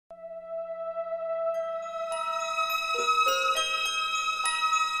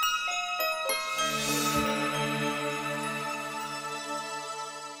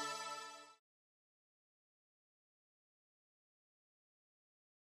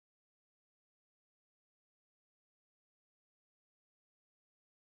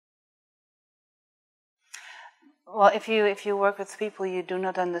Well, if you work with people you do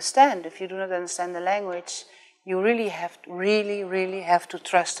not understand, if you do not understand the language, you really have to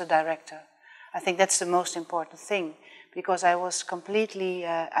trust the director. I think that's the most important thing, because I was completely,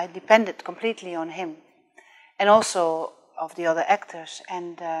 I depended completely on him, and also of the other actors,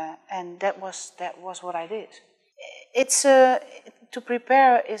 and that was what I did. It's to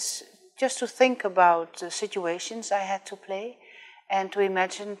prepare is just to think about the situations I had to play, and to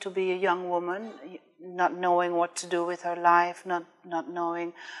imagine to be a young woman, not knowing what to do with her life, not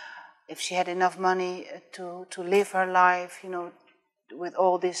knowing if she had enough money to live her life, you know, with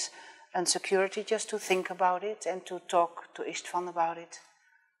all this insecurity, just to think about it and to talk to István about it,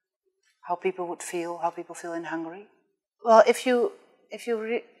 how people would feel, how people feel in Hungary. Well, if you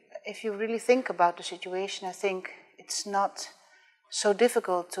really think about the situation, I think it's not so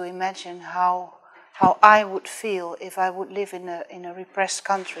difficult to imagine how I would feel if I would live in a repressed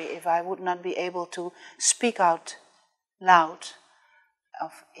country, if I would not be able to speak out loud,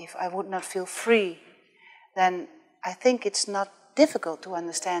 if I would not feel free, then I think it's not difficult to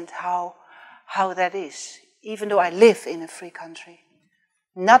understand how that is, even though I live in a free country.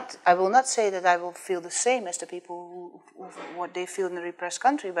 I will not say that I will feel the same as the people who what they feel in a repressed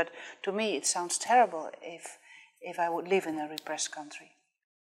country, but to me it sounds terrible if I would live in a repressed country.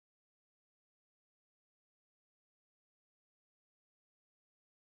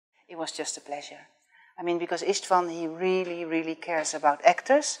 It was just a pleasure. I mean, because István, he really cares about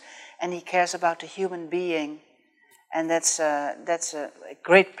actors, and he cares about the human being. And that's a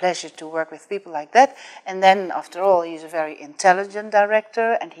great pleasure to work with people like that. And then, after all, he's a very intelligent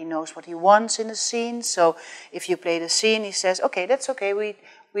director, and he knows what he wants in a scene. So if you play the scene, he says, okay, that's okay,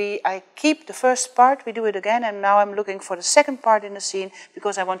 I keep the first part, we do it again, and now I'm looking for the second part in the scene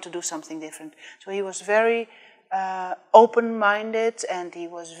because I want to do something different. So he was very open-minded, and he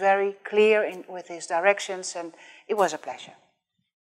was very clear with his directions, and it was a pleasure.